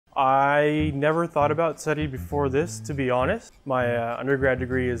I never thought about SETI before this, to be honest. My undergrad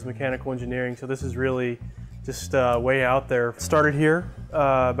degree is mechanical engineering, so this is really just way out there. Started here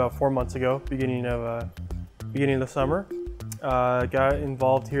about 4 months ago, beginning of the summer. Got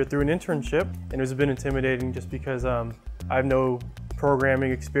involved here through an internship, and it was a bit intimidating just because I have no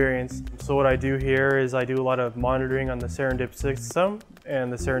programming experience. So what I do here is I do a lot of monitoring on the Serendip system,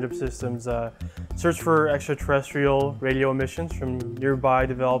 and the Serendip systems search for extraterrestrial radio emissions from nearby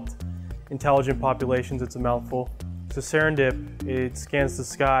developed intelligent populations. It's a mouthful. So Serendip, it scans the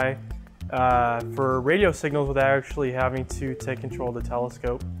sky for radio signals without actually having to take control of the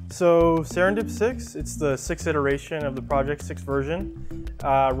telescope. So Serendip 6, it's the 6th iteration of the project, 6th version,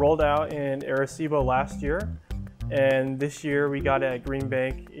 rolled out in Arecibo last year. And this year we got it at Green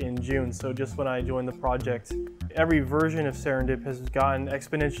Bank in June, so just when I joined the project. Every version of Serendip has gotten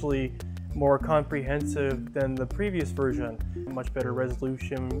exponentially more comprehensive than the previous version. Much better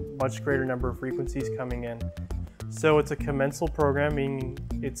resolution, much greater number of frequencies coming in. So it's a commensal program, meaning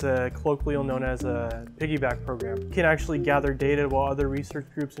it's colloquially known as a piggyback program. You can actually gather data while other research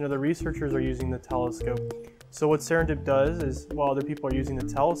groups and other researchers are using the telescope. So what Serendip does is, while other people are using the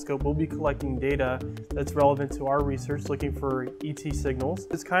telescope, we'll be collecting data that's relevant to our research, looking for ET signals.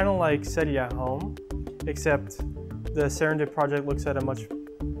 It's kind of like SETI at home, except the Serendip project looks at a much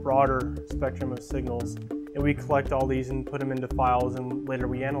broader spectrum of signals, and we collect all these and put them into files, and later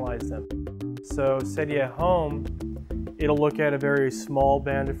we analyze them. So SETI at home, it'll look at a very small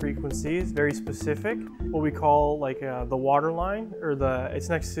band of frequencies, very specific, what we call like the water line, or it's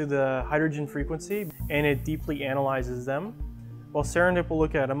next to the hydrogen frequency, and it deeply analyzes them. While Serendip will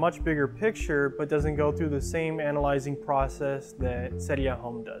look at a much bigger picture, but doesn't go through the same analyzing process that SETI at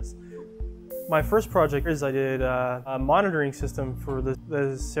home does. My first project is I did a monitoring system for the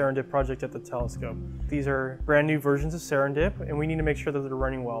Serendip project at the telescope. These are brand new versions of Serendip, and we need to make sure that they're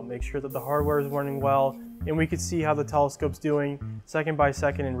running well, make sure that the hardware is running well, and we could see how the telescope's doing second by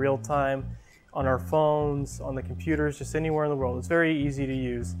second in real time on our phones, on the computers, just anywhere in the world. It's very easy to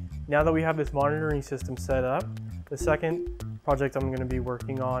use. Now that we have this monitoring system set up, the second project I'm going to be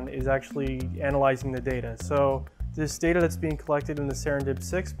working on is actually analyzing the data. So this data that's being collected in the Serendip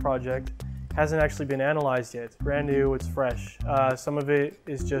 6 project hasn't actually been analyzed yet. It's brand new, it's fresh. Some of it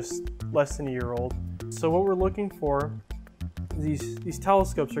is just less than a year old. So what we're looking for, these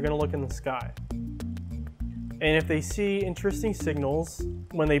telescopes are going to look in the sky. And if they see interesting signals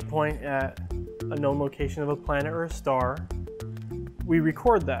when they point at a known location of a planet or a star, we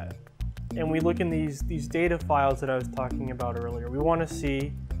record that. And we look in these data files that I was talking about earlier. We want to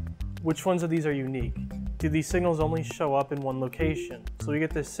see which ones of these are unique. Do these signals only show up in one location? So we get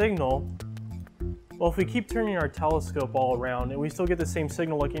this signal. Well, if we keep turning our telescope all around and we still get the same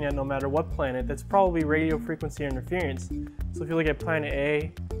signal looking at no matter what planet, that's probably radio frequency interference. So if you look at planet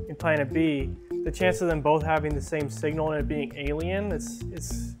A and planet B, the chance of them both having the same signal and it being alien,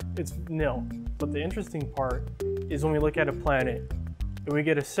 it's nil. But the interesting part is when we look at a planet and we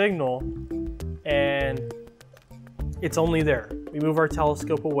get a signal and it's only there. We move our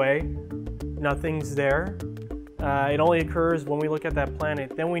telescope away, nothing's there. It only occurs when we look at that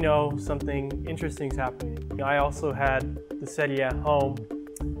planet, then we know something interesting is happening. I also had the SETI at home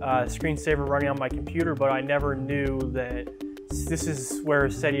screensaver running on my computer, but I never knew that this is where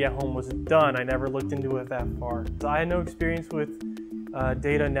SETI at home was done. I never looked into it that far. I had no experience with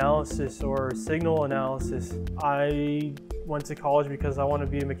data analysis or signal analysis. I went to college because I want to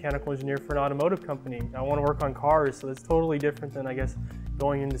be a mechanical engineer for an automotive company. I want to work on cars, so it's totally different than, I guess,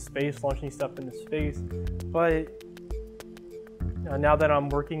 going into space, launching stuff into space. But now that I'm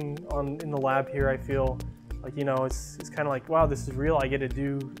working in the lab here, I feel like, you know, it's kind of like, wow, this is real. I get to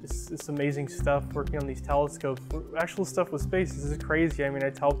do this amazing stuff working on these telescopes. Actual stuff with space, this is crazy. I mean, I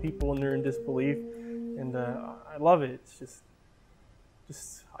tell people and they're in disbelief, and I love it. It's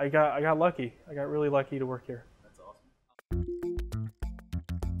just I got lucky. I got really lucky to work here.